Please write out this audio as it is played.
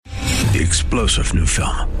The explosive new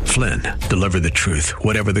film, Flynn, deliver the truth,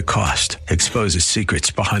 whatever the cost. Exposes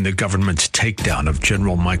secrets behind the government's takedown of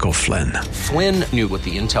General Michael Flynn. Flynn knew what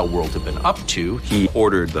the intel world had been up to. He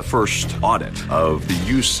ordered the first audit of the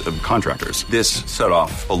use of contractors. This set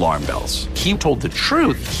off alarm bells. He told the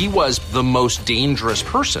truth. He was the most dangerous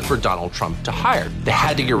person for Donald Trump to hire. They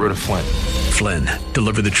had to get rid of Flynn. Flynn,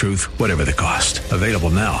 deliver the truth, whatever the cost. Available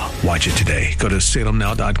now. Watch it today. Go to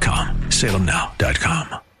salemnow.com.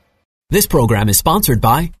 salemnow.com. This program is sponsored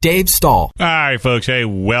by Dave Stahl. All right, folks. Hey,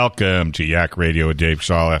 welcome to Yak Radio with Dave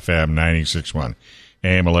Stahl, FM 96.1,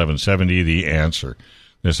 AM 1170, The Answer.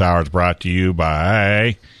 This hour is brought to you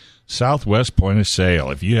by Southwest Point of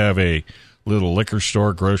Sale. If you have a little liquor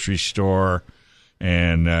store, grocery store,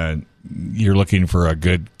 and you're looking for a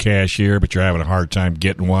good cashier, but you're having a hard time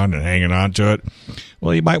getting one and hanging on to it,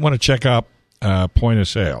 well, you might want to check out Point of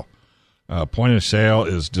Sale. Point of Sale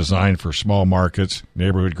is designed for small markets,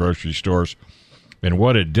 neighborhood grocery stores, and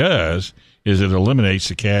what it does is it eliminates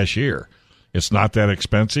the cashier. It's not that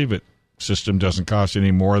expensive. The system doesn't cost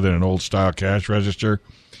any more than an old-style cash register.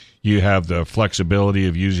 You have the flexibility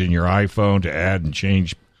of using your iPhone to add and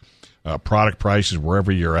change product prices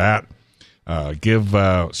wherever you're at. Give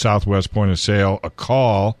Southwest Point of Sale a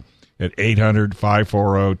call at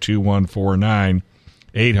 800-540-2149,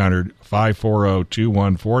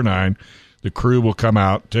 800-540-2149. The crew will come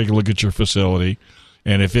out, take a look at your facility,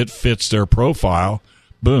 and if it fits their profile,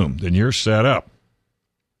 boom, then you're set up.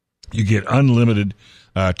 You get unlimited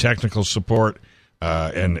technical support,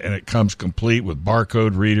 and it comes complete with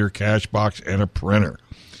barcode reader, cash box, and a printer.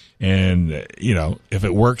 And, if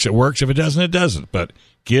it works, it works. If it doesn't, it doesn't. But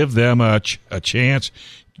give them a chance.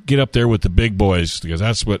 Get up there with the big boys, because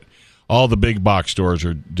that's what all the big box stores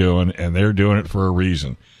are doing, and they're doing it for a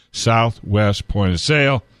reason. Southwest Point of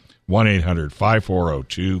Sale,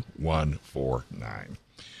 1-800-540-2149.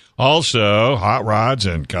 Also, Hot Rods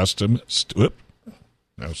and Custom. Whoop,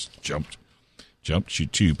 that jumped you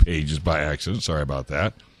 2 pages by accident. Sorry about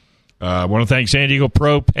that. I want to thank San Diego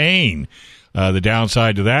Propane. The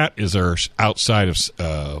downside to that is they're outside of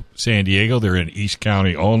San Diego. They're in East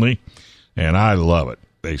County only, and I love it.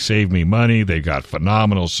 They save me money. They've got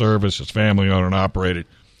phenomenal service. It's family-owned and operated.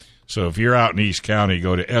 So if you're out in East County,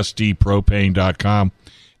 go to sdpropane.com,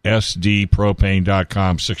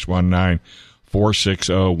 sdpropane.com,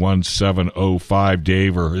 619-460-1705.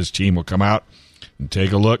 Dave or his team will come out and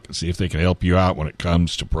take a look and see if they can help you out when it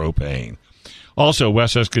comes to propane. Also,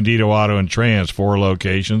 West Escondido Auto and Trans, 4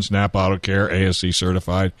 locations, Napa Auto Care, ASC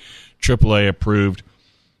certified, AAA approved,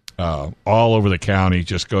 all over the county.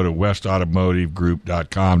 Just go to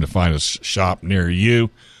westautomotivegroup.com to find a shop near you.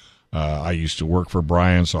 I used to work for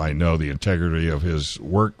Brian, so I know the integrity of his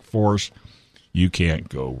workforce. You can't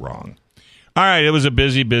go wrong. All right, it was a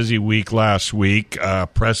busy, busy week last week.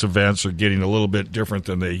 Press events are getting a little bit different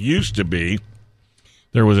than they used to be.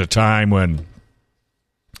 There was a time when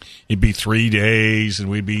it'd be 3 days, and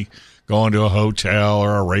we'd be going to a hotel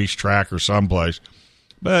or a racetrack or someplace.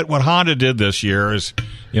 But what Honda did this year is,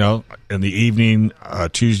 in the evening,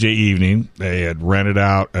 Tuesday evening, they had rented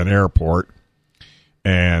out an airport.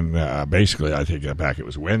 And basically, I take that back, it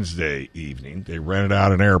was Wednesday evening. They rented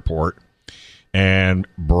out an airport and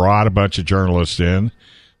brought a bunch of journalists in.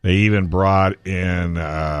 They even brought in,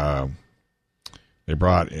 God,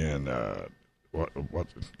 I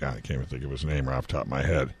can't even think of his name right off the top of my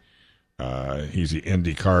head. He's the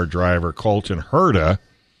IndyCar driver, Colton Herta,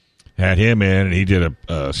 had him in, and he did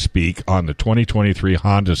a speak on the 2023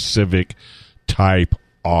 Honda Civic Type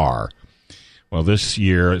R. Well, this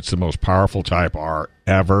year, it's the most powerful Type R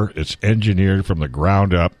ever. It's engineered from the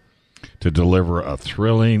ground up to deliver a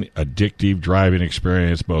thrilling, addictive driving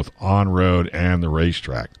experience both on-road and the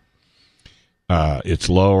racetrack. It's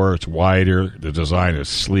lower, it's wider, the design is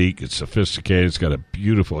sleek, it's sophisticated, it's got a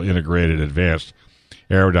beautiful integrated advanced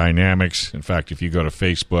aerodynamics. In fact, if you go to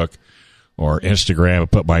Facebook or Instagram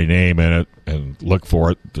and put my name in it and look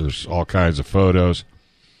for it, there's all kinds of photos.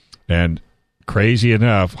 And crazy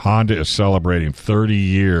enough, Honda is celebrating 30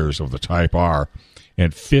 years of the Type R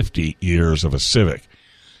and 50 years of a Civic.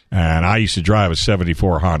 And I used to drive a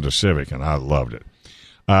 74 Honda Civic, and I loved it.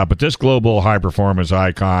 But this global high-performance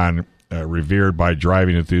icon, revered by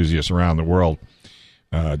driving enthusiasts around the world,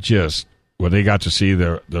 just when they got to see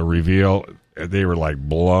the reveal, they were like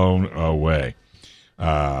blown away.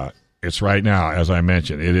 It's right now, as I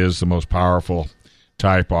mentioned, it is the most powerful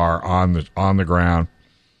Type R on the ground.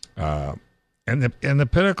 And the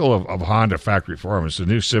pinnacle of Honda factory performance, the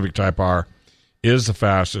new Civic Type R is the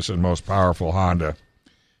fastest and most powerful Honda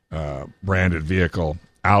branded vehicle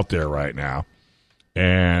out there right now.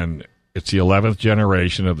 And it's the 11th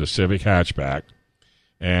generation of the Civic hatchback.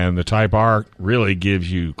 And the Type R really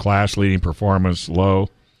gives you class-leading performance, low,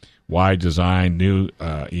 wide design, new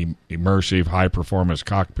immersive, high-performance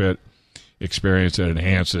cockpit experience that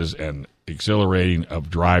enhances and exhilarating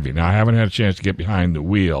of driving. Now, I haven't had a chance to get behind the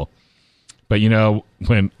wheel, but you know,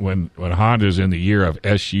 when Honda's in the year of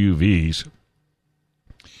SUVs,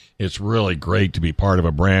 it's really great to be part of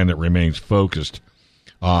a brand that remains focused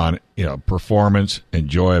on, you know, performance and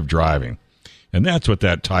joy of driving. And that's what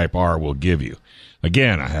that Type R will give you.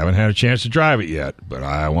 Again, I haven't had a chance to drive it yet, but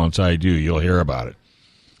once I do, you'll hear about it.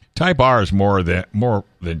 Type R is more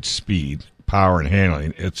than speed, power, and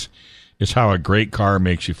handling. It's how a great car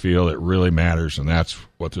makes you feel. It really matters, and that's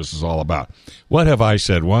what this is all about. What have I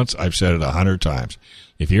said once? I've said it 100 times.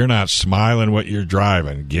 If you're not smiling what you're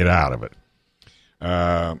driving, get out of it.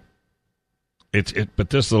 But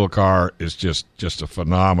this little car is just a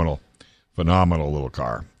phenomenal little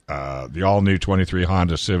car. The all-new 23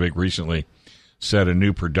 Honda Civic recently set a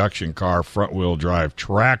new production car front-wheel drive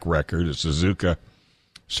track record at Suzuka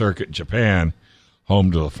Circuit, Japan, home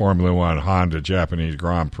to the Formula One Honda Japanese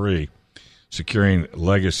Grand Prix, securing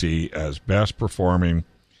legacy as best-performing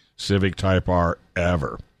Civic Type R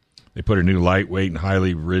ever. They put a new lightweight and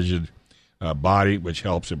highly rigid body, which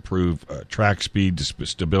helps improve track speed,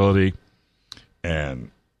 stability, and,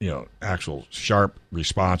 you know, actual sharp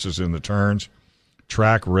responses in the turns.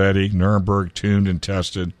 Track ready, Nuremberg tuned and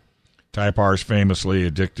tested. Type R's famously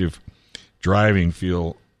addictive driving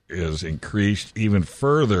feel is increased even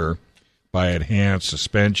further by enhanced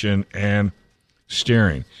suspension and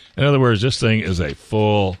steering. In other words, this thing is a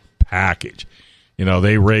full package. You know,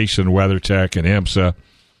 they race in WeatherTech and IMSA,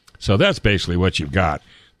 so that's basically what you've got.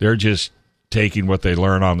 They're just taking what they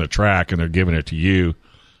learn on the track and they're giving it to you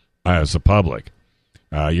as the public.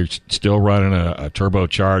 You're still running a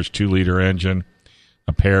turbocharged 2-liter engine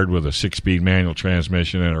paired with a 6-speed manual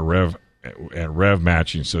transmission and a rev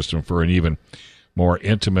matching system for an even more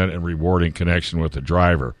intimate and rewarding connection with the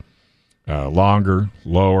driver. Longer,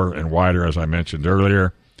 lower, and wider, as I mentioned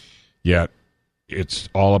earlier, yet it's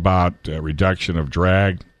all about reduction of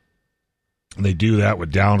drag. They do that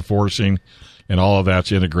with downforcing, and all of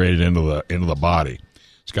that's integrated into the body.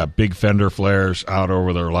 It's got big fender flares out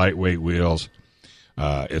over their lightweight wheels.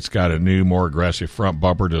 It's got a new, more aggressive front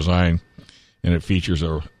bumper design, and it features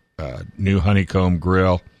a new honeycomb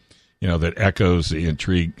grille, you know, that echoes the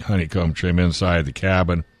Intrigue honeycomb trim inside the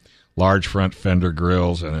cabin, large front fender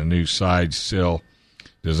grills, and a new side sill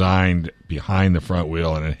designed behind the front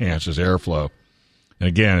wheel and enhances airflow. And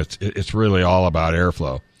again, it's really all about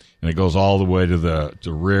airflow. And it goes all the way to the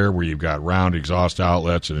rear where you've got round exhaust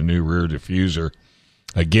outlets and a new rear diffuser.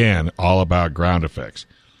 Again, all about ground effects.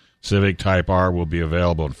 Civic Type R will be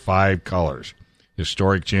available in 5 colors.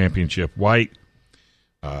 Historic Championship White,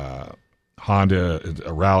 Honda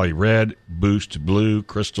Rally Red, Boost Blue,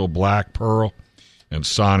 Crystal Black Pearl, and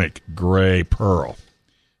Sonic Gray Pearl.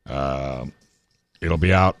 It'll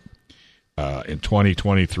be out in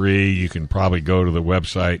 2023. You can probably go to the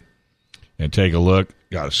website and take a look.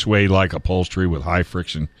 Got a suede-like upholstery with high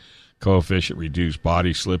friction coefficient, reduced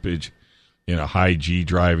body slippage in a high G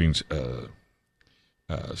driving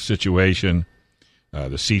situation.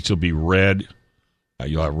 The seats will be red.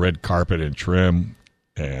 You'll have red carpet and trim,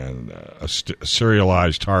 and a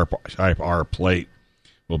serialized Type R plate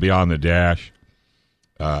will be on the dash.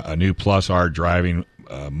 A new Plus R driving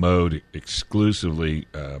mode, exclusively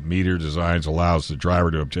meter designs, allows the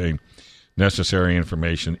driver to obtain necessary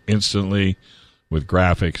information instantly with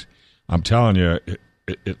graphics. I'm telling you,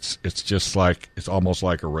 it's just like, it's almost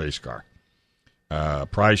like a race car.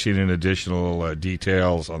 Pricing and additional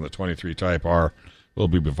details on the 23 Type R will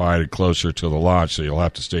be provided closer to the launch, so you'll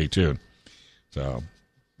have to stay tuned. So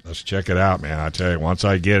let's check it out, man. I tell you, once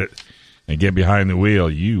I get it and get behind the wheel,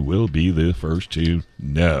 you will be the first to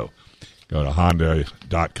know. Go to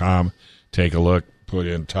Honda.com, take a look, put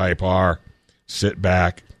in Type R, sit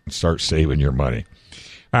back, and start saving your money.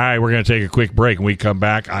 All right, we're going to take a quick break. When we come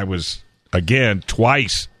back, I was, again,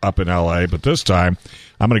 twice up in L.A., but this time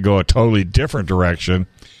I'm going to go a totally different direction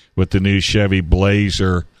with the new Chevy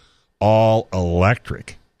Blazer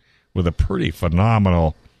all-electric with a pretty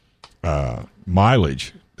phenomenal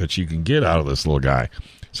mileage that you can get out of this little guy.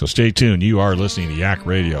 So stay tuned. You are listening to Yak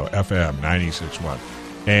Radio, FM 96.1,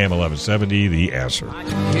 AM 1170, The Answer. I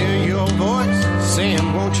can hear your voice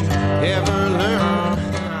saying, won't you ever learn?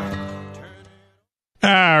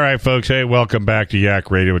 All right, folks. Hey, welcome back to Yak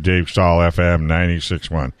Radio with Dave Stahl, FM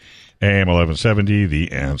 96.1, AM 1170,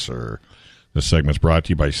 The Answer. This segment's brought to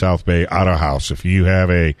you by South Bay Auto House. If you have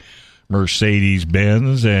a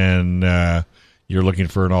Mercedes-Benz and you're looking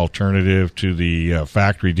for an alternative to the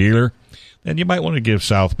factory dealer, then you might want to give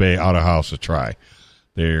South Bay Auto House a try.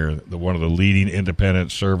 They're one of the leading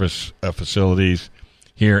independent service facilities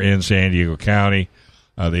here in San Diego County.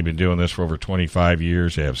 They've been doing this for over 25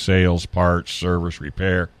 years. They have sales, parts, service,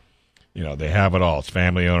 repair. They have it all. It's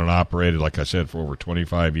family-owned and operated, like I said, for over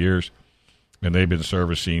 25 years. And they've been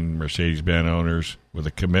servicing Mercedes-Benz owners with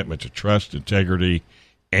a commitment to trust, integrity,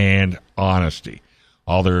 and honesty.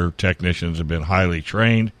 All their technicians have been highly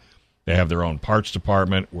trained. They have their own parts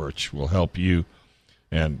department, which will help you.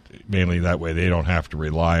 And mainly that way they don't have to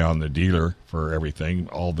rely on the dealer for everything.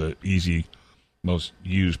 All the easy, most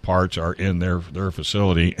used parts are in their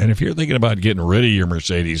facility. And if you're thinking about getting rid of your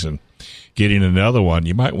Mercedes and getting another one,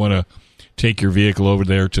 you might want to take your vehicle over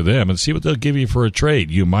there to them and see what they'll give you for a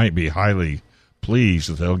trade. You might be highly pleased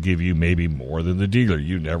that they'll give you maybe more than the dealer.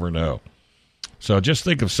 You never know. So just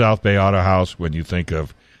think of South Bay Auto House when you think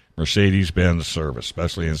of Mercedes-Benz service,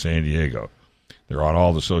 especially in San Diego. They're on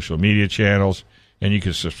all the social media channels, and you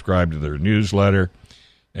can subscribe to their newsletter.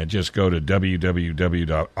 And just go to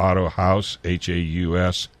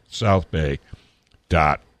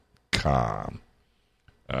www.autohouse.southbay.com.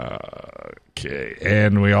 Okay,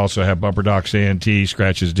 and we also have Bumper Doc Santee,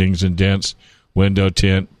 scratches, dings, and dents, window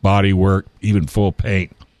tint, body work, even full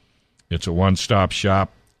paint. It's a one-stop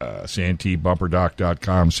shop.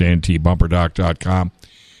 SanteeBumperDoc.com, SanteeBumperDoc.com.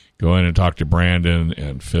 Go in and talk to Brandon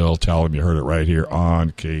and Phil. Tell them you heard it right here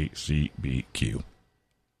on KCBQ.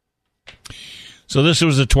 So this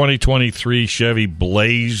was a 2023 Chevy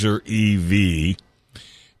Blazer EV,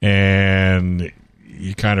 and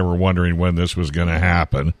you kind of were wondering when this was going to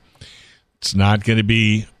happen. It's not going to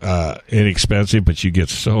be inexpensive, but you get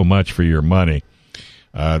so much for your money.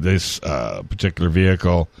 This particular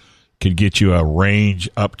vehicle can get you a range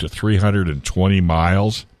up to 320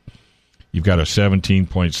 miles. You've got a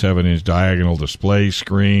 17.7-inch diagonal display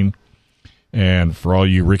screen. And for all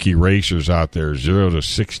you Ricky racers out there, 0 to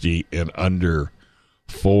 60 in under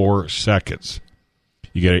 4 seconds.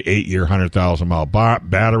 You get an 8-year, 100,000-mile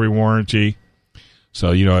battery warranty.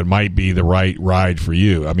 So, it might be the right ride for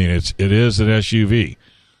you. I mean, it is an SUV.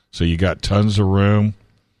 So you got tons of room.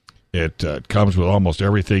 It comes with almost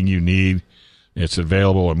everything you need. It's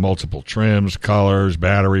available in multiple trims, colors,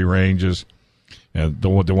 battery ranges. And the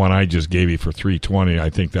one I just gave you for $320, I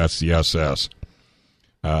think that's the SS.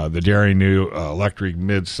 The daring new electric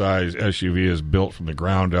mid-size SUV is built from the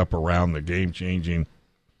ground up around the game-changing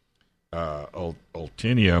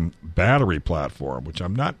Ultium battery platform, which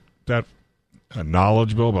I'm not that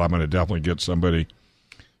knowledgeable, but I'm going to definitely get somebody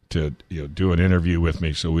to do an interview with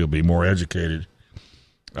me so we'll be more educated.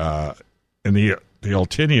 And the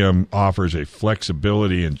Ultium offers a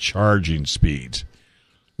flexibility in charging speeds,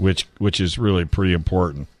 which is really pretty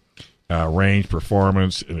important. Range,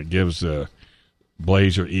 performance, and it gives the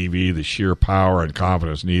Blazer EV the sheer power and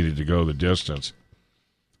confidence needed to go the distance.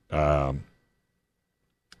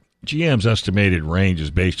 GM's estimated range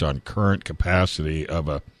is based on current capacity of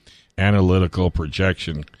a analytical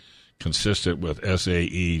projection consistent with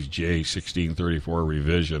SAE's J1634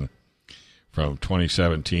 revision from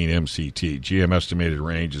 2017 MCT. GM estimated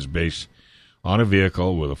range is based on a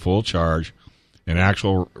vehicle with a full charge, and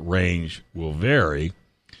actual range will vary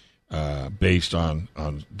based on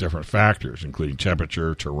different factors, including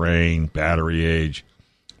temperature, terrain, battery age,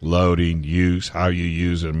 loading, use, how you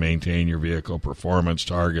use and maintain your vehicle, performance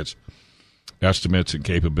targets. Estimates and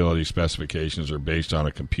capability specifications are based on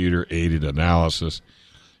a computer-aided analysis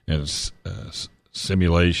and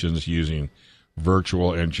simulations using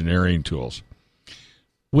virtual engineering tools,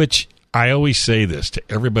 which I always say this to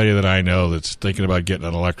everybody that I know that's thinking about getting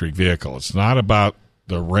an electric vehicle. It's not about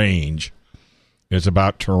the range. It's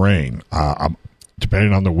about terrain.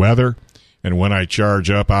 Depending on the weather and when I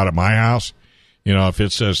charge up out of my house, if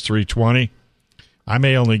it says 320, I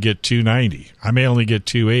may only get 290. I may only get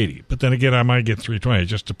 280. But then again, I might get 320. It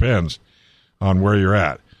just depends on where you're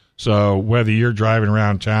at. So whether you're driving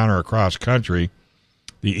around town or across country,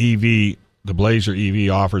 the Blazer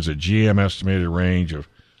EV offers a GM estimated range of,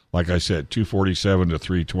 like I said, 247 to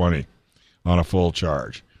 320 on a full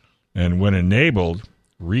charge. And when enabled,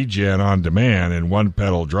 regen on demand and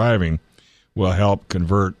one-pedal driving will help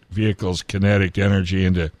convert vehicles' kinetic energy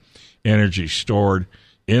into energy stored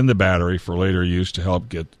in the battery for later use to help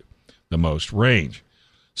get the most range.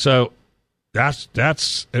 So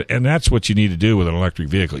that's what you need to do with an electric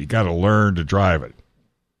vehicle. You got to learn to drive it.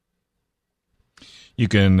 You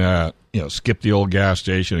can skip the old gas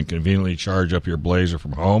station and conveniently charge up your Blazer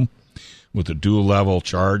from home with a dual level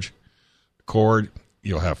charge cord.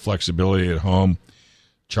 You'll have flexibility at home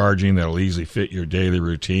charging that'll easily fit your daily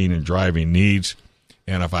routine and driving needs.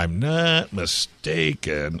 And if I'm not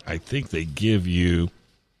mistaken, I think they give you,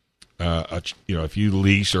 if you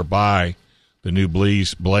lease or buy the new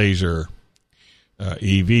Blazer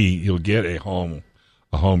EV, you'll get a home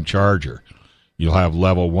charger. You'll have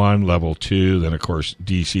level 1, level 2, then of course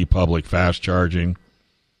DC public fast charging.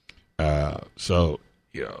 So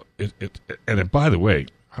and by the way,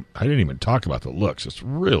 I didn't even talk about the looks. It's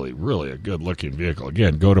really, really a good looking vehicle.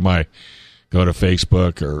 Again, go to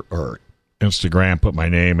Facebook or Instagram, put my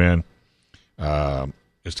name in. I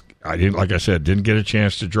didn't get a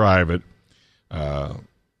chance to drive it.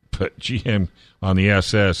 But GM on the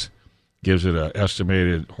SS gives it an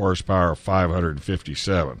estimated horsepower of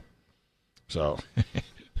 557. So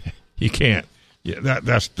you can't. Yeah,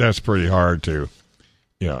 that's pretty hard to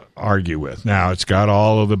argue with. Now it's got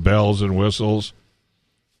all of the bells and whistles.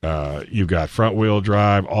 You've got front wheel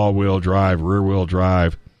drive, all wheel drive, rear wheel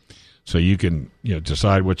drive, so you can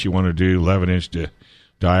decide what you want to do. 11-inch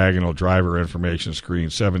diagonal driver information screen,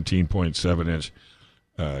 17.7-inch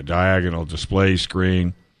diagonal display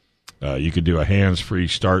screen. You can do a hands-free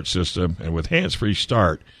start system, and with hands-free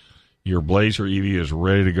start, your Blazer EV is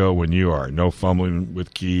ready to go when you are. No fumbling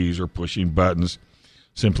with keys or pushing buttons.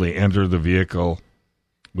 Simply enter the vehicle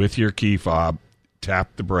with your key fob,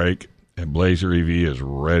 tap the brake, and Blazer EV is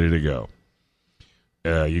ready to go.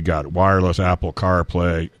 You got wireless Apple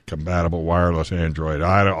CarPlay, compatible wireless Android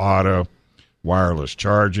Auto, wireless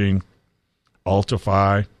charging,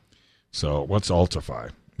 Ultify. So what's Ultify?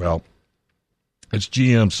 Well, it's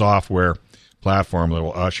GM software platform that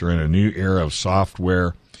will usher in a new era of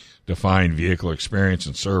software-defined vehicle experience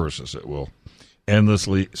and services. It will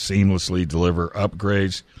seamlessly deliver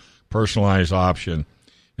upgrades, personalized option,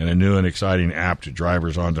 and a new and exciting app to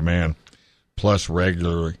drivers on demand, plus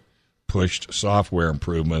regularly pushed software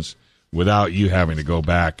improvements without you having to go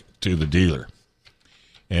back to the dealer.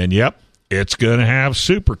 And yep, it's going to have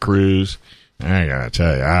Super Cruise. I got to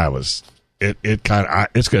tell you,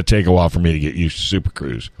 it's going to take a while for me to get used to Super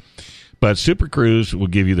Cruise. But Super Cruise will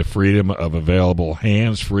give you the freedom of available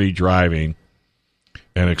hands-free driving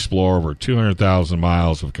and explore over 200,000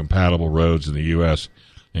 miles of compatible roads in the U.S.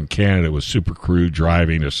 and Canada with Super Cruise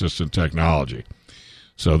driving assistant technology.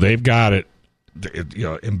 So they've got it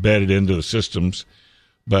embedded into the systems.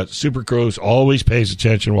 But Super Cruise always pays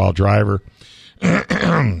attention while driver.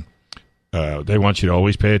 They want you to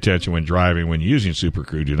always pay attention when driving. When using Super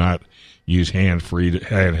Cruise, do not use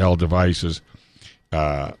handheld devices.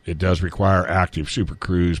 It does require active Super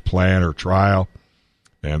Cruise plan or trial.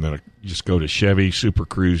 And then just go to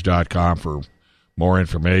ChevySuperCruise.com for more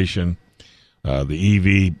information.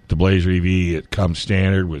 The Blazer EV, it comes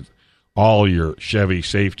standard with all your Chevy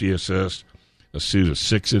Safety Assist, a suite of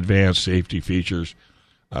 6 advanced safety features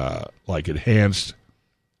like enhanced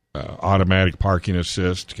automatic parking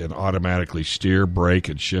assist, can automatically steer, brake,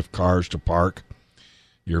 and shift cars to park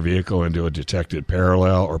your vehicle into a detected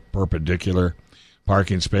parallel or perpendicular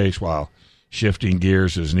parking space while shifting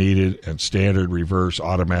gears as needed, and standard reverse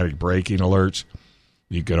automatic braking alerts.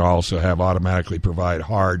 You can also have automatically provide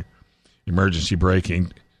hard emergency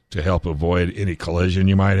braking to help avoid any collision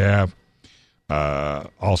you might have.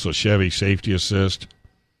 Also, Chevy Safety Assist.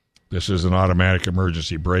 This is an automatic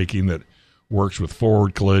emergency braking that works with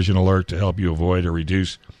forward collision alert to help you avoid or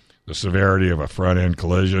reduce the severity of a front-end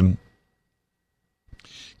collision.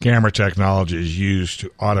 Camera technology is used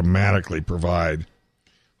to automatically provide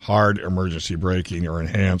hard emergency braking or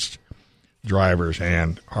enhanced driver's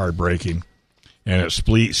hand hard braking. And at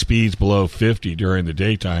speeds below 50 during the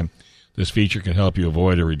daytime, this feature can help you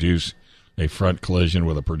avoid or reduce a front collision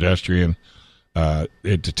with a pedestrian.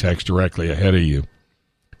 It detects directly ahead of you.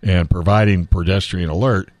 And providing pedestrian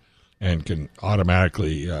alert and can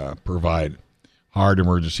automatically provide hard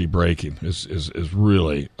emergency braking is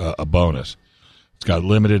really a bonus. It's got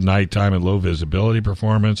limited nighttime and low visibility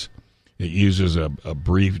performance. It uses a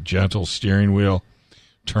brief, gentle steering wheel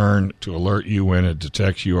turn to alert you when it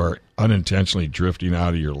detects you are unintentionally drifting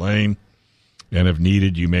out of your lane. And if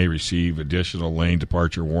needed, you may receive additional lane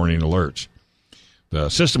departure warning alerts. The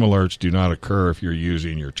system alerts do not occur if you're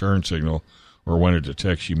using your turn signal or when it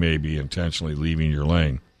detects you may be intentionally leaving your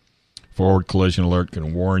lane. Forward collision alert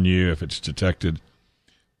can warn you if it's detects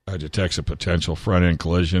a potential front-end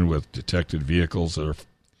collision with detected vehicles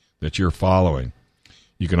that you're following.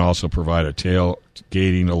 You can also provide a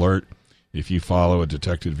tailgating alert if you follow a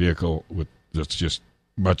detected vehicle that's just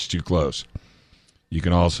much too close. You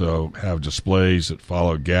can also have displays that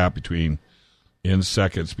follow a gap in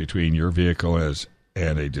seconds between your vehicle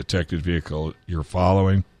and a detected vehicle you're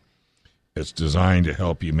following. It's designed to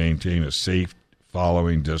help you maintain a safe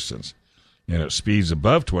following distance. And at speeds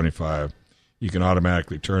above 25, you can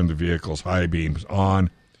automatically turn the vehicle's high beams on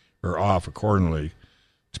or off accordingly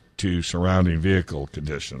to surrounding vehicle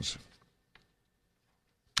conditions.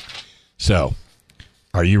 So,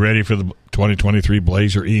 are you ready for the 2023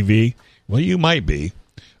 Blazer EV? Well, you might be.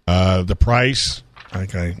 The price,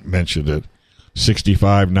 like I mentioned it,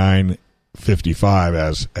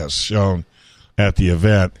 $65,955 as shown at the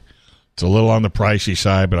event. It's a little on the pricey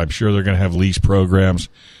side, but I'm sure they're going to have lease programs,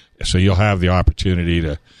 so you'll have the opportunity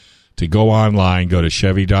to go online, go to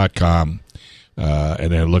Chevy.com,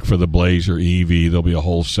 and then look for the Blazer EV. There'll be a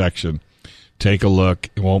whole section. Take a look.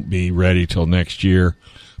 It won't be ready till next year,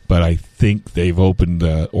 but I think they've opened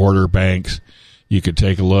order banks. You could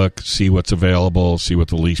take a look, see what's available, see what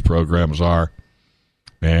the lease programs are.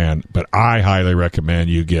 But I highly recommend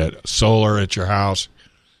you get solar at your house.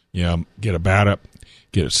 Get a backup,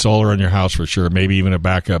 get solar in your house for sure, maybe even a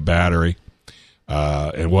backup battery.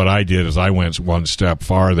 And what I did is I went one step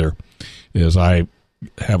farther, is I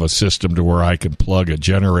have a system to where I can plug a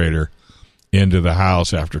generator into the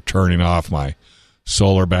house after turning off my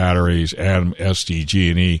solar batteries and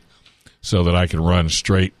SDG&E, so that I can run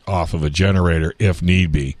straight off of a generator if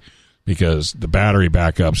need be, because the battery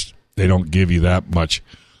backups, they don't give you that much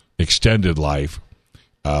extended life.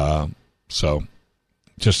 So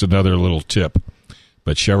just another little tip.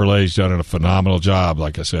 But Chevrolet's done a phenomenal job.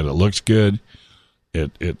 Like I said, it looks good.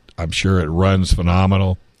 I'm sure it runs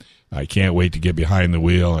phenomenal. I can't wait to get behind the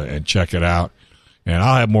wheel and check it out. And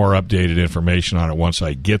I'll have more updated information on it once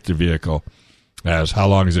I get the vehicle, as how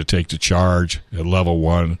long does it take to charge at level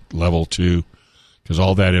 1, level 2, because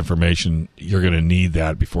all that information, you're going to need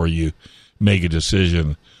that before you make a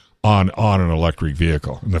decision on an electric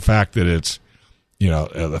vehicle. And the fact that it's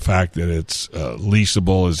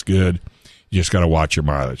leasable is good. You just got to watch your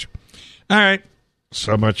mileage. All right,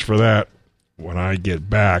 so much for that. When I get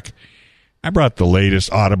back, I brought the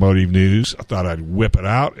latest automotive news. I thought I'd whip it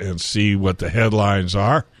out and see what the headlines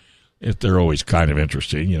are. They're always kind of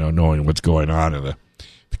interesting, knowing what's going on in the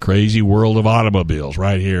crazy world of automobiles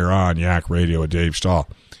right here on Yak Radio with Dave Stahl,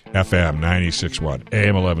 FM 96.1,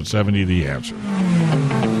 AM 1170, The Answer.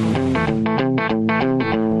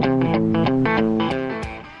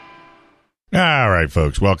 All right,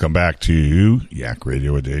 folks, welcome back to Yak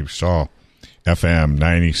Radio with Dave Stahl, FM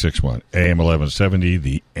 96.1, AM 1170,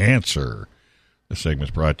 The Answer. This segment's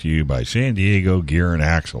brought to you by San Diego Gear and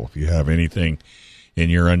Axle. If you have anything in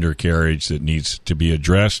your undercarriage that needs to be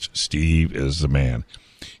addressed, Steve is the man.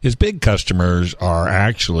 His big customers are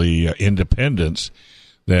actually independents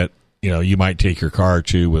that you might take your car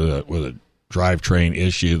to with a drivetrain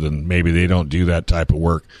issue. Then maybe they don't do that type of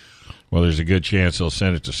work. Well, there's a good chance they'll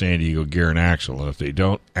send it to San Diego Gear and Axle, and if they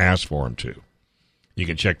don't, ask for them to. You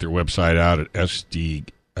can check their website out at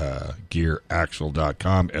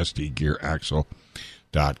sdgearaxle.com,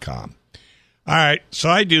 sdgearaxle.com. All right, so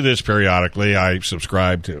I do this periodically. I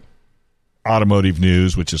subscribe to Automotive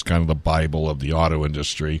News, which is kind of the Bible of the auto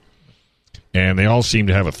industry, and they all seem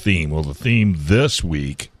to have a theme. Well, the theme this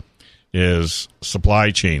week is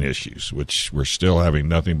supply chain issues, which we're still having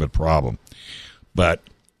nothing but problem. But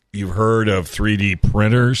you've heard of 3D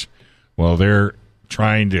printers. Well, they're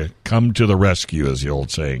trying to come to the rescue, as the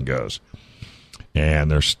old saying goes.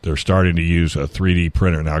 And they're starting to use a 3D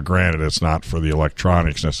printer. Now, granted, it's not for the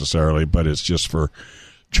electronics necessarily, but it's just for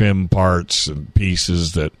trim parts and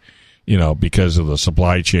pieces that, because of the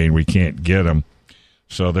supply chain, we can't get them.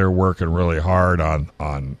 So they're working really hard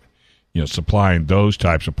on supplying those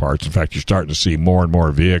types of parts. In fact, you're starting to see more and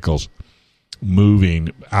more vehicles moving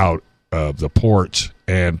out of the ports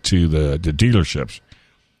and to the dealerships,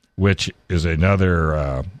 which is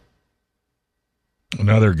another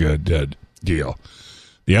good deal.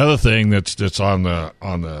 The other thing that's on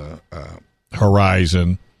the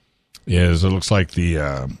horizon is it looks like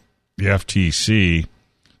the FTC,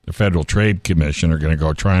 the Federal Trade Commission, are going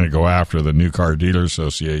to trying to go after the new car dealer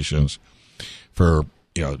associations for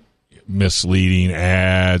misleading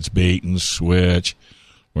ads, bait and switch.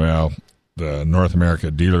 Well, the North America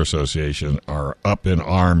Dealer Association are up in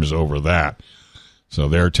arms over that. So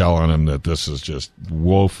they're telling them that this is just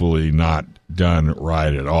woefully not done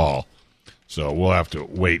right at all. So we'll have to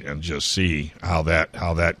wait and just see how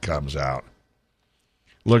that comes out.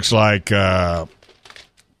 Looks like Carvana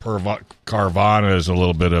is a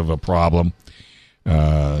little bit of a problem,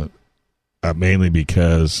 mainly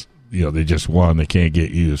because they just won. They can't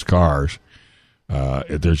get used cars.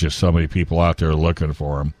 There's just so many people out there looking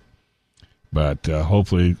for them. But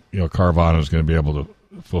hopefully, Carvana is going to be able to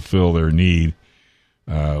fulfill their need.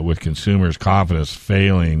 With consumers' confidence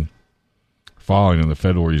falling and the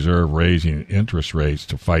Federal Reserve raising interest rates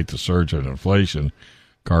to fight the surge in inflation,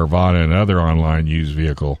 Carvana and other online used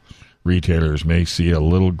vehicle retailers may see a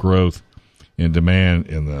little growth in demand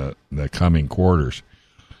in the coming quarters.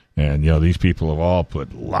 And, these people have all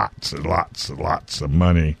put lots and lots and lots of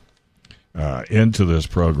money into this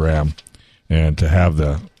program, and to have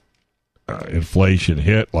the inflation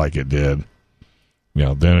hit like it did,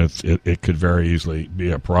 then it could very easily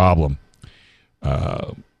be a problem.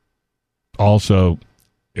 Also,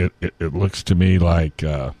 it looks to me like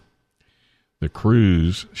the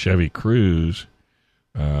Chevy Cruze,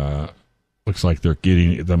 looks like they're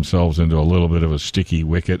getting themselves into a little bit of a sticky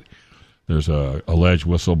wicket. There's a alleged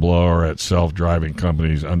whistleblower at self-driving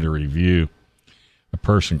companies under review. A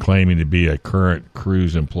person claiming to be a current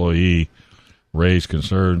Cruise employee raised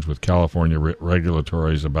concerns with California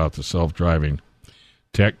regulators about the self-driving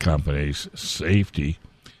tech companies' safety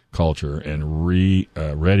culture and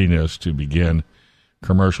readiness to begin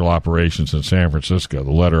commercial operations in San Francisco.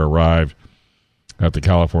 The letter arrived at the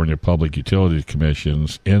California Public Utilities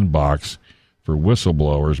Commission's inbox for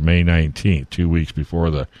whistleblowers May 19th, 2 weeks before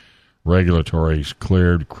the regulators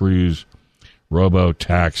cleared Cruise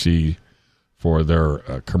robo-taxi for their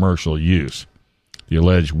commercial use. The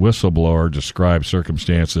alleged whistleblower described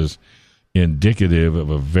circumstances indicative of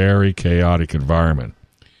a very chaotic environment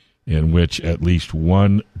in which at least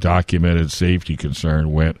one documented safety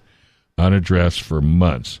concern went unaddressed for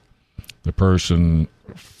months. The person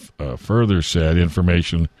further said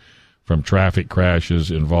information from traffic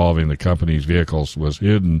crashes involving the company's vehicles was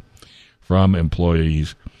hidden from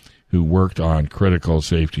employees who worked on critical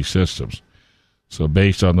safety systems. So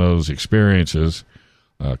based on those experiences,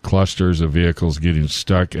 clusters of vehicles getting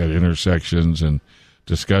stuck at intersections and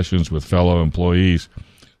discussions with fellow employees,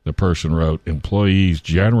 the person wrote, employees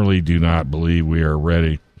generally do not believe we are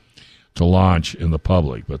ready to launch in the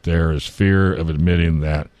public, but there is fear of admitting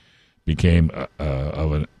that became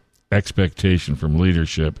of an expectation from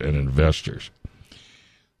leadership and investors.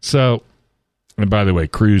 So, and by the way,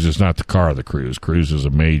 Cruise is not the car of the Cruise. Cruise is a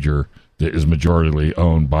major that is majority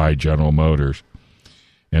owned by General Motors.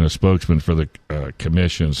 And a spokesman for the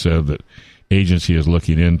commission said that agency is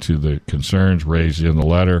looking into the concerns raised in the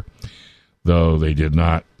letter, though they did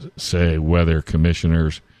not say whether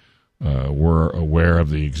commissioners were aware of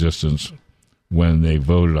the existence when they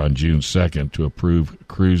voted on June 2nd to approve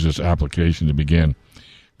Cruise's application to begin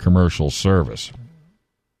commercial service.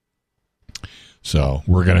 So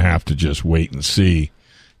we're going to have to just wait and see,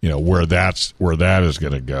 where that is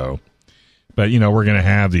going to go. But, we're going to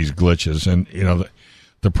have these glitches, and,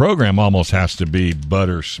 the program almost has to be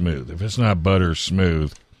butter smooth. If it's not butter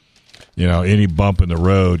smooth, any bump in the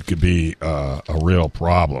road could be a real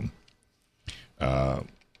problem.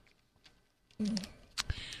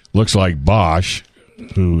 Looks like Bosch,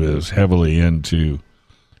 who is heavily into,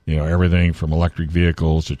 everything from electric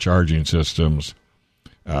vehicles to charging systems,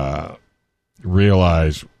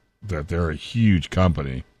 realize that they're a huge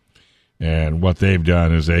company. And what they've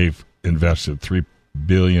done is they've invested $3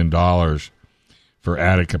 billion for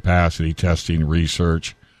added capacity testing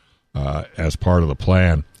research as part of the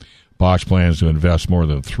plan. Bosch plans to invest more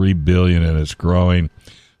than $3 billion in its growing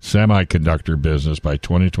semiconductor business by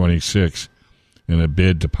 2026 in a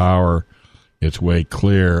bid to power its way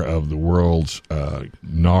clear of the world's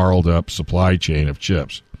gnarled up supply chain of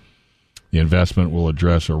chips. The investment will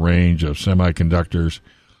address a range of semiconductors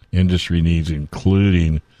industry needs,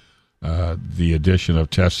 including the addition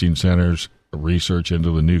of testing centers, research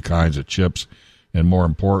into the new kinds of chips, and more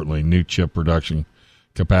importantly, new chip production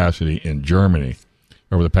capacity in Germany.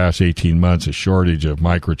 Over the past 18 months, a shortage of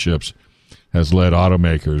microchips has led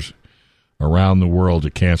automakers around the world to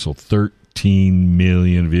cancel 13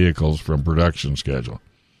 million vehicles from production schedule,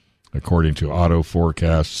 according to Auto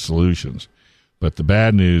Forecast Solutions. But the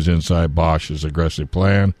bad news inside Bosch's aggressive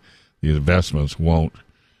plan, the investments won't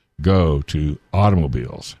go to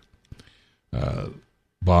automobiles.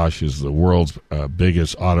 Bosch is the world's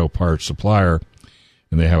biggest auto parts supplier,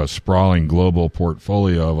 and they have a sprawling global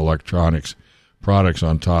portfolio of electronics products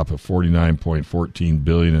on top of $49.14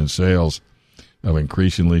 billion in sales of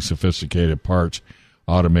increasingly sophisticated parts to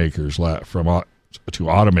automakers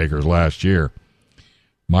last year.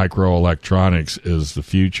 Microelectronics is the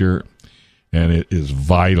future, and it is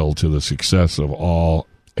vital to the success of all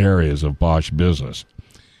areas of Bosch business.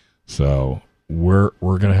 So we're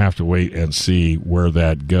going to have to wait and see where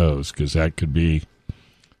that goes, because that could be,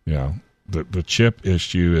 the chip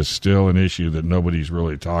issue is still an issue that nobody's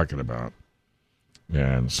really talking about.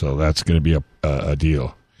 And so that's going to be a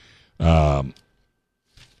deal. I've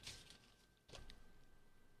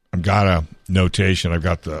got a notation. I've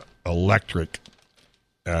got the electric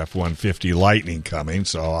F-150 Lightning coming,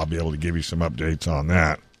 so I'll be able to give you some updates on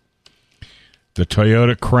that. The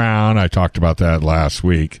Toyota Crown, I talked about that last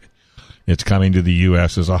week. It's coming to the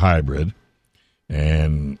U.S. as a hybrid.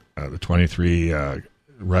 And the 23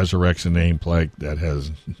 Resurrection nameplate that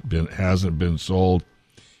hasn't been sold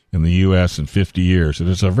in the U.S. in 50 years. And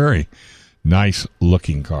it's a very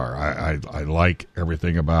nice-looking car. I like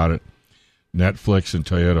everything about it. Netflix and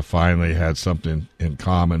Toyota finally had something in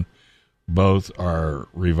common. Both are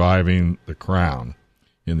reviving the Crown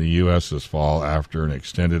in the U.S. this fall after an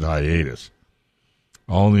extended hiatus.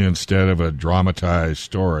 Only instead of a dramatized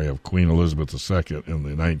story of Queen Elizabeth II in the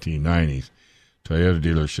 1990s,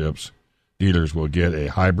 Toyota dealers will get a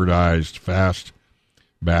hybridized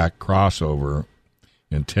fastback crossover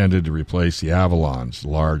intended to replace the Avalon's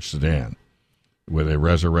large sedan with a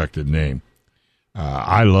resurrected name.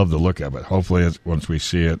 I love the look of it. Hopefully, once we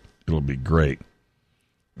see it, it'll be great.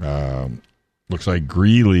 Looks like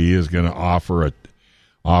Geely is going to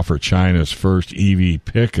offer China's first EV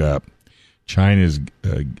pickup. China's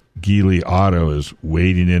Geely Auto is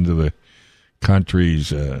wading into the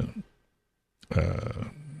country's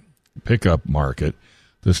pickup market,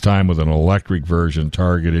 this time with an electric version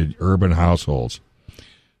targeted urban households.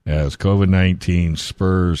 As COVID-19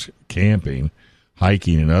 spurs camping,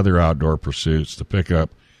 hiking, and other outdoor pursuits, the pickup,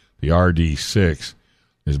 the RD6,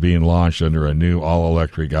 is being launched under a new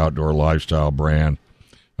all-electric outdoor lifestyle brand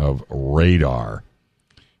of Radar.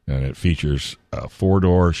 And it features a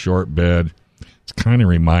four-door short bed. It kind of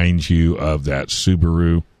reminds you of that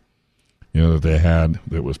Subaru, that they had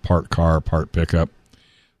that was part car, part pickup.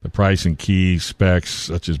 The price and key specs,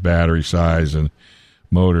 such as battery size and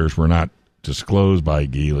motors, were not disclosed by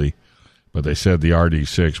Geely, but they said the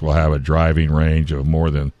RD6 will have a driving range of more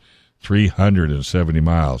than 370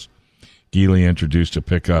 miles. Geely introduced a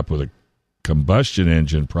pickup with a combustion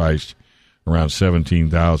engine priced around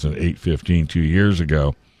 $17,815 2 years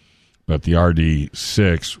ago, but the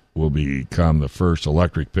RD6 will become the first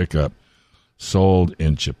electric pickup sold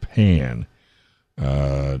in Japan.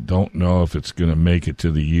 Don't know if it's going to make it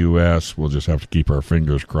to the U.S. We'll just have to keep our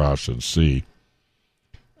fingers crossed and see.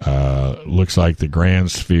 Looks like the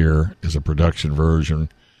Grand Sphere is a production version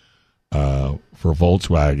for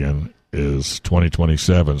Volkswagen is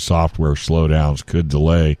 2027. Software slowdowns could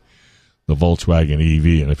delay the Volkswagen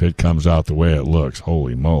EV, and if it comes out the way it looks,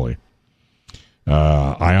 holy moly.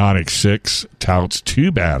 Ioniq 6 touts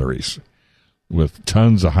 2 batteries with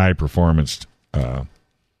tons of high performance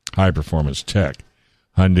tech.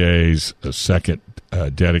 Hyundai's second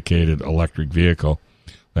dedicated electric vehicle,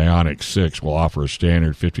 the Ioniq 6, will offer a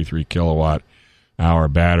standard 53 kilowatt hour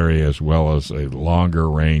battery as well as a longer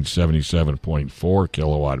range 77.4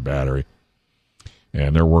 kilowatt battery.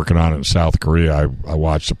 And they're working on it in South Korea. I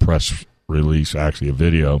watched the press release, actually a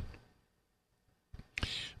video. And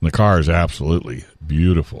the car is absolutely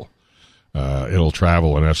beautiful. It'll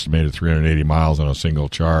travel an estimated 380 miles on a single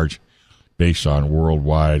charge based on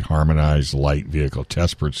worldwide harmonized light vehicle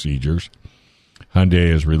test procedures. Hyundai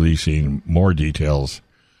is releasing more details,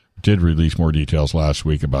 did release more details last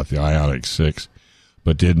week about the Ioniq 6,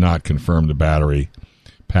 but did not confirm the battery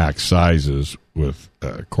pack sizes with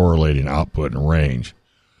correlating output and range.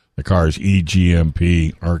 The car's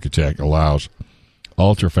eGMP architecture allows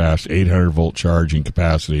ultra-fast 800-volt charging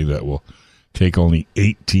capacity that will take only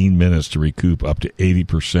 18 minutes to recoup up to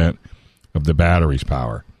 80% of the battery's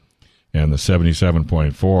power. And the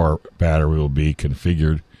 77.4 battery will be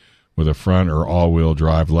configured with a front or all-wheel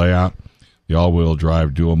drive layout. The all-wheel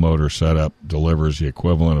drive dual-motor setup delivers the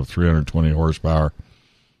equivalent of 320 horsepower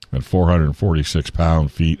and 446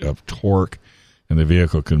 pound-feet of torque, and the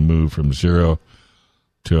vehicle can move from 0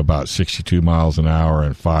 to about 62 miles an hour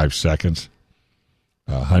in 5 seconds.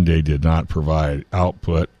 Hyundai did not provide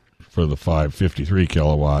output for the 553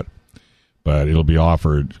 kilowatt, but it'll be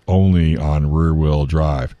offered only on rear-wheel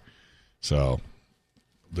drive. So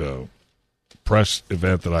the press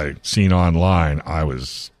event that I seen online, I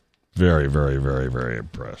was very, very, very, very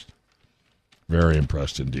impressed. Very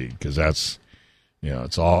impressed indeed, because that's,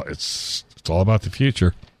 it's all about the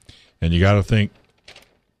future, and you got to think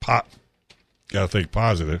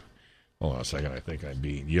positive. Hold on a second. I think I'm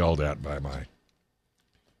being yelled at by my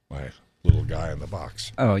little guy in the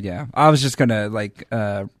box. Oh yeah, I was just gonna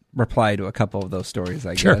reply to a couple of those stories,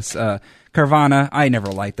 I guess. Carvana, I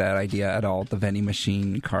never liked that idea at all, the vending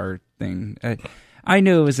machine car thing. I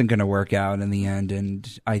knew it wasn't going to work out in the end, and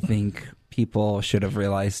I think people should have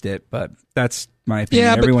realized it, but that's my opinion.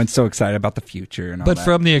 Yeah, everyone's so excited about the future and all that. But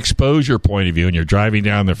from the exposure point of view, and you're driving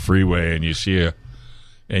down the freeway and you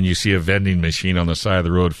see a vending machine on the side of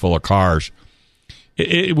the road full of cars,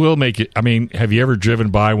 it will make it. I mean, have you ever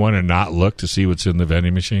driven by one and not looked to see what's in the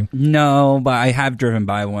vending machine? No, but I have driven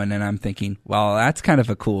by one, and I'm thinking, well, that's kind of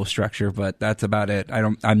a cool structure, but that's about it. I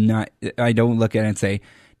don't look at it and say,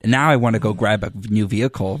 now I want to go grab a new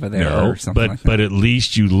vehicle over there or something like that. But at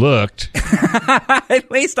least you looked. At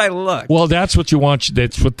least I looked. Well, that's what you want.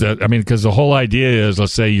 That's what because the whole idea is,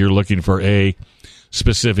 let's say you're looking for a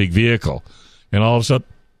specific vehicle, and all of a sudden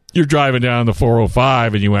you're driving down the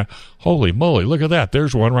 405 and you went, holy moly, look at that.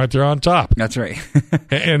 There's one right there on top. That's right.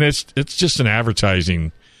 And it's just an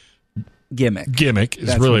advertising gimmick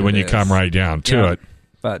is really when you come right down to it.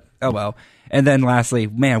 But, oh well. And then lastly,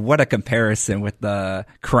 man, what a comparison with the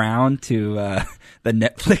Crown to the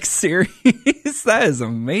Netflix series. That is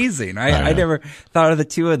amazing. I never thought of the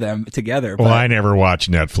two of them together. Well, I never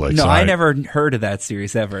watched Netflix. No, I never heard of that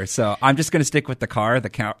series ever. So I'm just going to stick with the car. The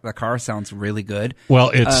car sounds really good.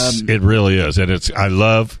 Well, it really is. And I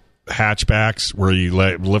love hatchbacks where you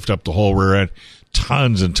lift up the whole rear end.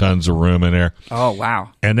 Tons and tons of room in there. Oh,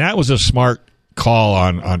 wow. And that was a smart call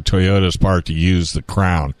on Toyota's part to use the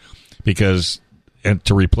Crown and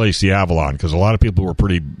to replace the Avalon, because a lot of people were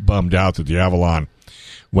pretty bummed out that the Avalon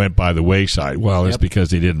went by the wayside. Well, it's because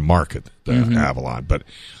they didn't market the Avalon. But,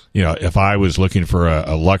 if I was looking for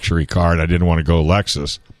a luxury car and I didn't want to go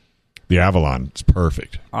Lexus, the Avalon is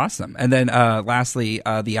perfect. Awesome. And then lastly,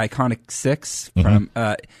 the Iconic 6 from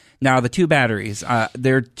now the two batteries.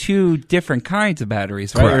 They're two different kinds of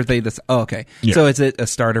batteries, right? Correct. Or are they this? Oh, okay. Yeah. So is it a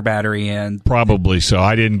starter battery and probably so?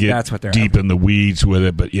 I didn't get that's what they're deep in the weeds with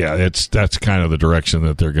it, but yeah, that's kind of the direction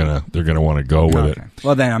that they're gonna want to go with it.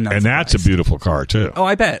 Well, then I'm not. And surprised. that's a beautiful car too. Oh,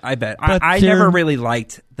 I bet. I never really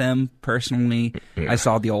liked them personally. Yeah. I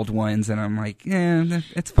saw the old ones, and I'm like,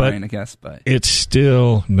 it's fine, I guess. But it's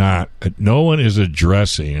still not. No one is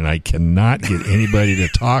addressing, and I cannot get anybody to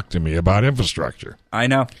talk to me about infrastructure. I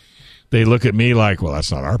know. They look at me like, well,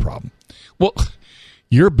 that's not our problem. Well,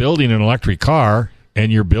 you're building an electric car,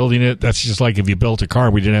 and you're building it. That's just like if you built a car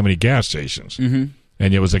and we didn't have any gas stations, and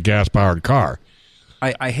it was a gas-powered car.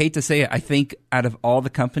 I hate to say it. I think out of all the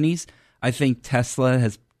companies, I think Tesla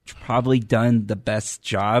has probably done the best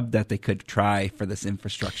job that they could try for this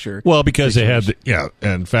infrastructure. Well, because situation. They had,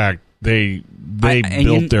 in fact, they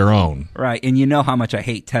built their own. Right, and you know how much I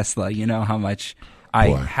hate Tesla. You know how much I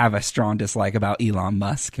have a strong dislike about Elon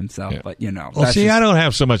Musk himself, but Well, see, I don't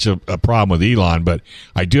have so much a problem with Elon, but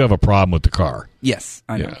I do have a problem with the car. Yes,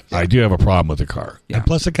 I know. Yeah. I do have a problem with the car. Yeah. And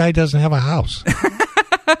plus, the guy doesn't have a house.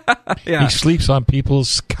 He sleeps on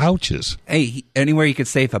people's couches. Hey, anywhere you could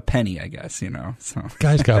save a penny, I guess, So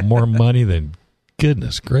Guy's got more money than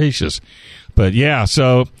goodness gracious. But yeah,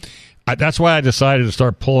 so that's why I decided to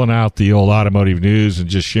start pulling out the old automotive news and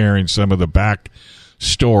just sharing some of the back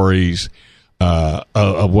stories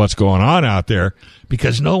of what's going on out there,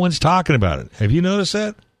 because no one's talking about it. Have you noticed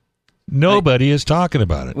that? Nobody is talking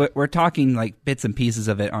about it. We're talking like bits and pieces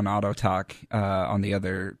of it on Auto Talk on the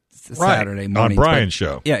other Saturday morning. On Brian's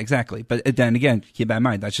show. Yeah, exactly. But then again, keep that in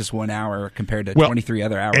mind, that's just 1 hour compared to 23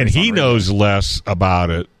 other hours. And he knows less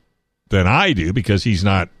about it than I do because he's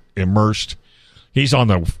not immersed. He's on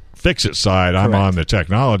the fix-it side. Correct. I'm on the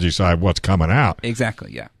technology side, what's coming out.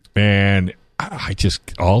 Exactly, yeah. And I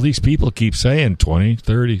just, all these people keep saying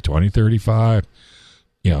 2030, 2035,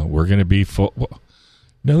 we're going to be full. Well,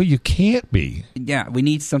 no, you can't be. Yeah, we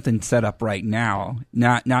need something set up right now,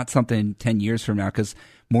 not something 10 years from now, because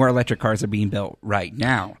more electric cars are being built right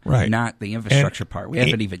now, not the infrastructure part. We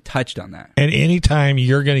haven't even touched on that. And anytime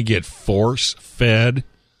you're going to get force-fed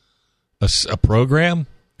a program,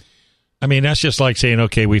 I mean, that's just like saying,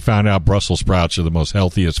 okay, we found out Brussels sprouts are the most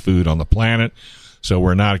healthiest food on the planet, so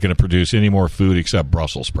we're not going to produce any more food except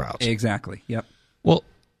Brussels sprouts. Exactly, yep. Well,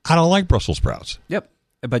 I don't like Brussels sprouts. Yep.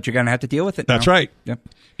 But you're going to have to deal with it now. That's right. Yep.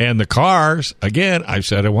 And the cars, again, I've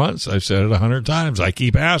said it once, I've said it 100 times. I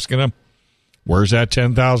keep asking them, where's that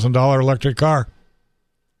 $10,000 electric car?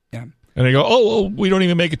 Yeah. And they go, oh, we don't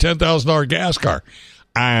even make a $10,000 gas car.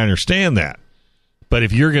 I understand that. But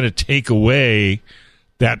if you're going to take away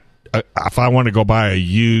that, if I want to go buy a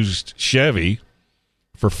used Chevy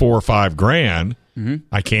for $4 or $5 grand,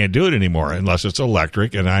 I can't do it anymore unless it's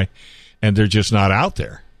electric, and they're just not out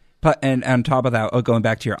there. But, and on top of that, going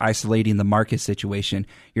back to your isolating the market situation,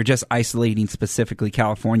 you're just isolating specifically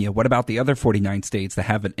California. What about the other 49 states that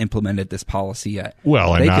haven't implemented this policy yet?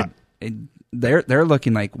 Well, they're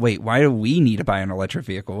looking like, wait, why do we need to buy an electric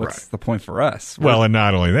vehicle? What's the point for us? Well, and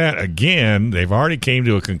not only that, again, they've already came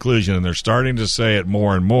to a conclusion, and they're starting to say it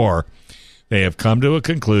more and more. They have come to a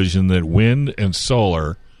conclusion that wind and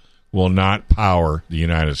solar will not power the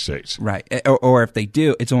United States. Right. Or if they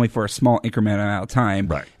do, it's only for a small increment amount of time.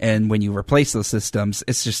 Right. And when you replace those systems,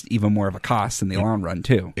 it's just even more of a cost in the long run,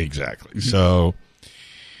 too. Exactly. So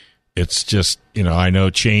it's just, I know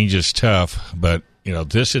change is tough, but,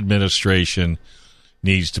 this administration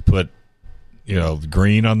needs to put,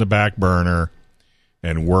 green on the back burner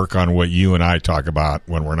and work on what you and I talk about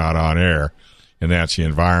when we're not on air, and that's the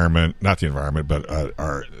environment, not the environment, but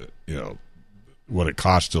our, what it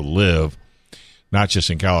costs to live, not just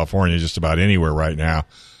in California, just about anywhere right now.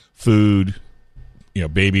 Food,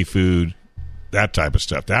 baby food, that type of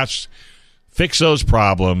stuff. Fix those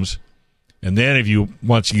problems, and then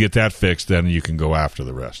once you get that fixed, then you can go after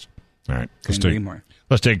the rest. All right,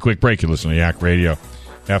 let's take a quick break. You listen to Yak Radio,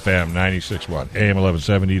 FM 96.1, AM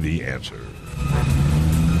 1170, The Answer.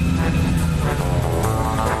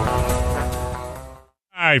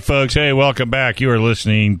 All right, folks. Hey, welcome back. You are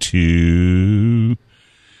listening to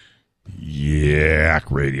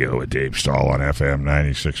Yak Radio with Dave Stahl on FM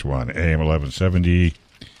 96.1, AM 1170,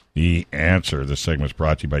 The Answer. This segment is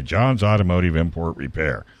brought to you by John's Automotive Import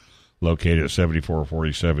Repair, located at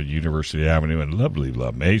 7447 University Avenue in lovely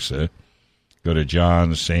La Mesa. Go to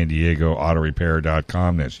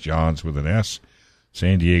johnsandiegoautorepair.com. That's Johns with an S,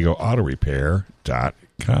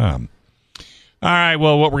 SanDiegoAutorepair.com. All right,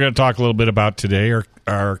 well, what we're going to talk a little bit about today are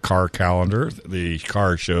our car calendar. The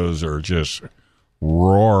car shows are just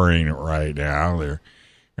roaring right now. They're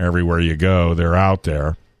everywhere you go. They're out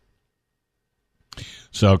there.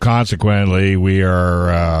 So consequently, we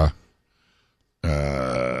are,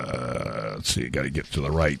 let's see, got to get to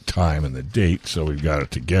the right time and the date, so we've got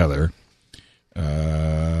it together.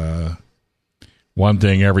 One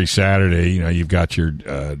thing every Saturday, you've got your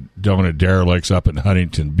donut derelicts up in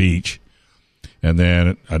Huntington Beach. And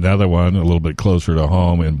then another one a little bit closer to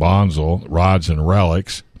home in Bonsall, Rods and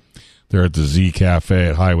Relics. They're at the Z Cafe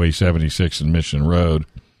at Highway 76 and Mission Road.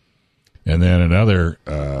 And then another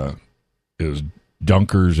is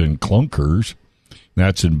Dunkers and Clunkers.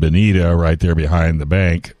 That's in Bonita, right there behind the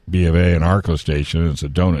bank, B of A and Arco Station. It's a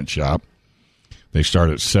donut shop. They start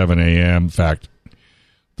at 7 a.m. In fact,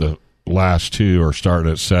 the last two are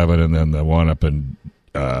starting at 7, and then the one up in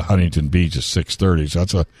Huntington Beach is 6:30. So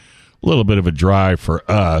that's a little bit of a drive for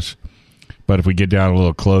us. But if we get down a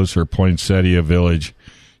little closer, Poinsettia Village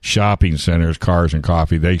Shopping Centers, Cars and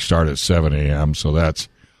Coffee, they start at 7 a.m., so that's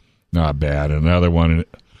not bad. Another one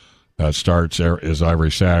starts is every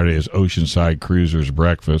Saturday is Oceanside Cruisers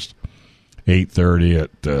Breakfast, 8:30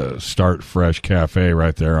 at the Start Fresh Cafe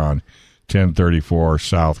right there on 1034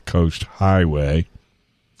 South Coast Highway.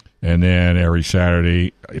 And then every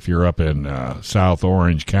Saturday, if you're up in South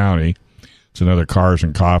Orange County, it's another Cars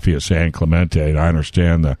and Coffee at San Clemente. And I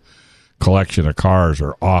understand the collection of cars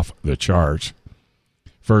are off the charts.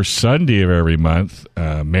 First Sunday of every month,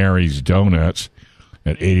 Mary's Donuts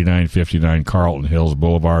at 8959 Carlton Hills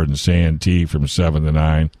Boulevard in Santee from 7 to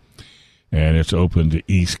 9. And it's open to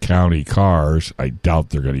East County cars. I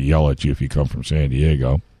doubt they're going to yell at you if you come from San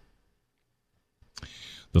Diego.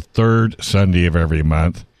 The third Sunday of every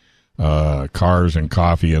month, Cars and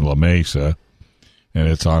Coffee in La Mesa. And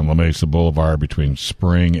it's on La Mesa Boulevard between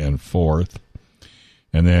Spring and 4th.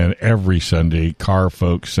 And then every Sunday, Car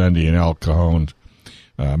Folk Sunday in El Cajon,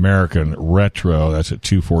 American Retro. That's at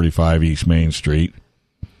 245 East Main Street.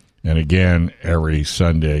 And again, every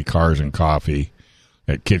Sunday, Cars and Coffee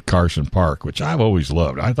at Kit Carson Park, which I've always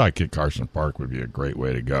loved. I thought Kit Carson Park would be a great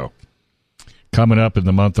way to go. Coming up in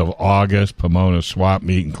the month of August, Pomona Swap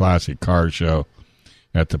Meet and Classic Car Show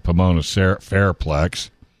at the Pomona Fairplex.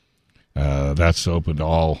 That's open to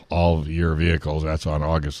all of your vehicles. That's on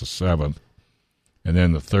August the 7th. And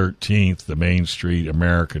then the 13th, the Main Street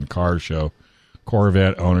American Car Show,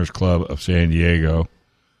 Corvette Owners Club of San Diego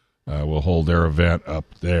will hold their event up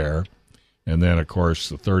there. And then, of course,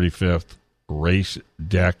 the 35th Race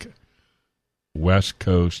Deck West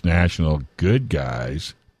Coast National Good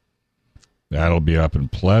Guys. That'll be up in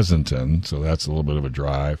Pleasanton, so that's a little bit of a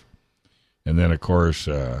drive. And then, of course,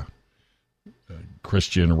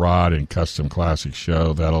 Christian Rod and Custom Classic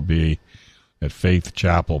Show. That'll be at Faith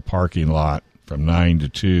Chapel parking lot from 9 to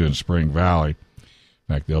 2 in Spring Valley.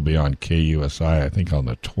 In fact, they'll be on KUSI, I think, on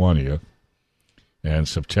the 20th. And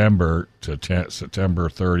September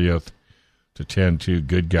 30th to 10-2,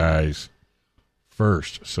 Good Guys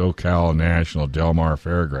First, SoCal National Del Mar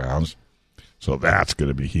Fairgrounds. So that's going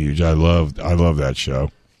to be huge. I love that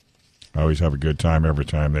show. I always have a good time every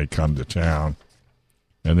time they come to town.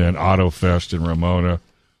 And then Auto Fest in Ramona,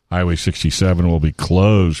 Highway 67 will be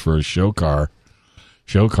closed for show cars,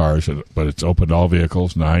 but it's open to all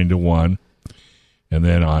vehicles, 9 to 1. And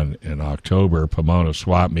then in October, Pomona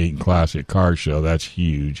Swap Meet and Classic Car Show. That's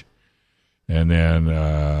huge. And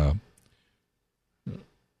then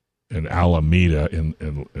in Alameda in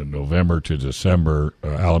November to December,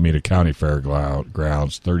 Alameda County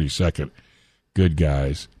Fairgrounds, 32nd Good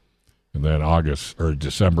Guys. And then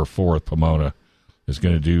December 4th, Pomona is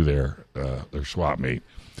going to do their swap meet.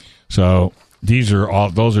 So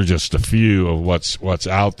those are just a few of what's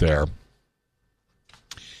out there.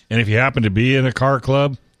 And if you happen to be in a car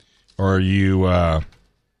club, or you are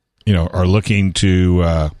looking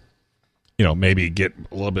to maybe get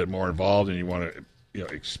a little bit more involved, and you want to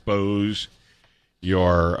expose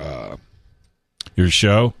your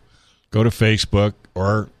show, go to Facebook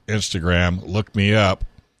or Instagram, look me up,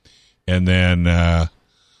 and then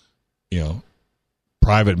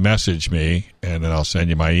private message me, and then I'll send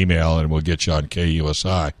you my email, and we'll get you on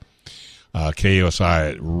KUSI.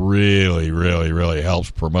 KUSI really, really, really helps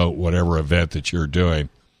promote whatever event that you're doing.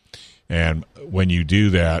 And when you do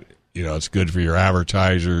that, it's good for your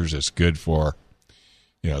advertisers. It's good for,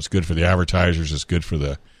 the advertisers. It's good for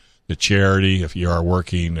the charity if you are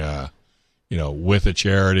working, with a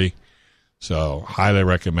charity. So highly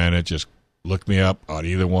recommend it. Just look me up on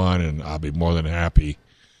either one, and I'll be more than happy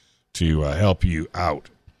to help you out.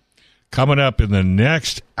 Coming up in the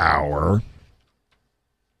next hour,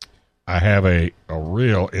 I have a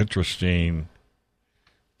real interesting.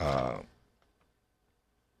 I'm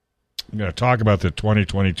going to talk about the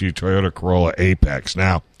 2022 Toyota Corolla Apex.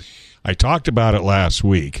 Now, I talked about it last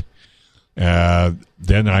week. Then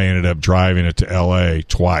I ended up driving it to L.A.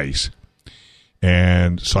 twice.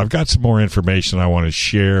 And so I've got some more information I want to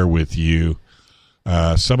share with you.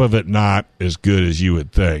 Some of it not as good as you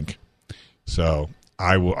would think. So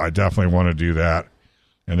I definitely want to do that.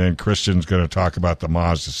 And then Christian's going to talk about the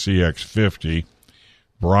Mazda CX-50.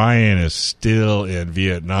 Brian is still in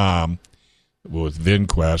Vietnam with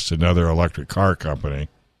VinQuest, another electric car company.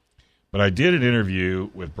 But I did an interview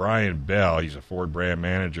with Brian Bell. He's a Ford brand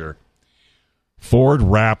manager. Ford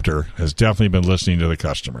Raptor has definitely been listening to the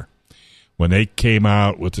customer. When they came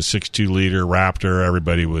out with the 6.2-liter Raptor,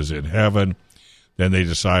 everybody was in heaven. Then they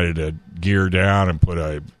decided to gear down and put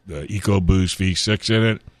the EcoBoost V6 in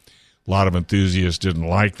it. A lot of enthusiasts didn't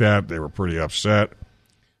like that. They were pretty upset.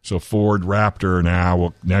 So Ford Raptor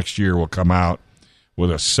next year will come out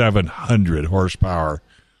with a 700 horsepower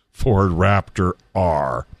Ford Raptor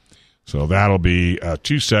R. So that'll be a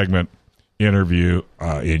 2-segment interview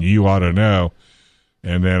in You Ought to Know.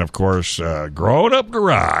 And then, of course, Growing Up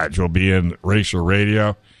Garage will be in Racer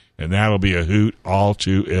Radio, and that'll be a hoot all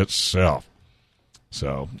to itself.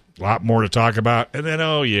 So a lot more to talk about. And then,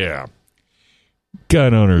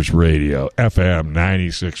 Gun Owners Radio, FM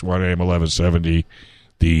 96.1 AM 1170,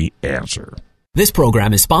 The Answer. This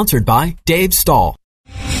program is sponsored by Dave Stahl.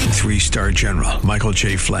 3-star General Michael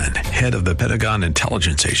J. Flynn, head of the Pentagon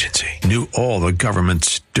Intelligence Agency, knew all the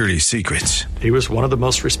government's dirty secrets. He was one of the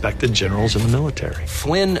most respected generals in the military.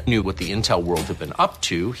 Flynn knew what the intel world had been up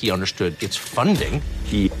to. He understood its funding.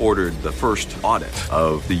 He ordered the first audit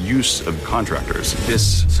of the use of contractors.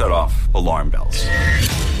 This set off alarm bells.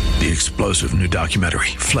 The explosive new documentary,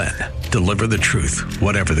 Flynn, Deliver the Truth,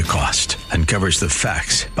 Whatever the Cost, uncovers the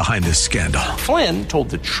facts behind this scandal. Flynn told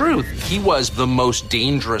the truth. He was the most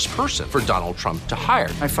dangerous person for Donald Trump to hire.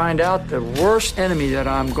 I find out the worst enemy that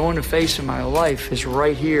I'm going to face in my life is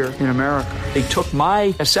right here in America. They took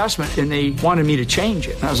my assessment and they wanted me to change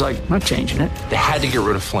it. And I was like, I'm not changing it. They had to get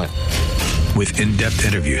rid of Flynn. With in-depth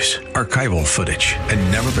interviews, archival footage,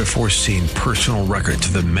 and never-before-seen personal records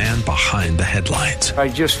of the man behind the headlines. I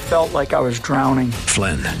just felt like I was drowning.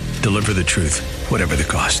 Flynn, Deliver the Truth, Whatever the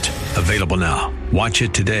Cost. Available now. Watch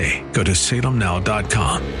it today. Go to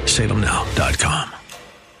salemnow.com. salemnow.com.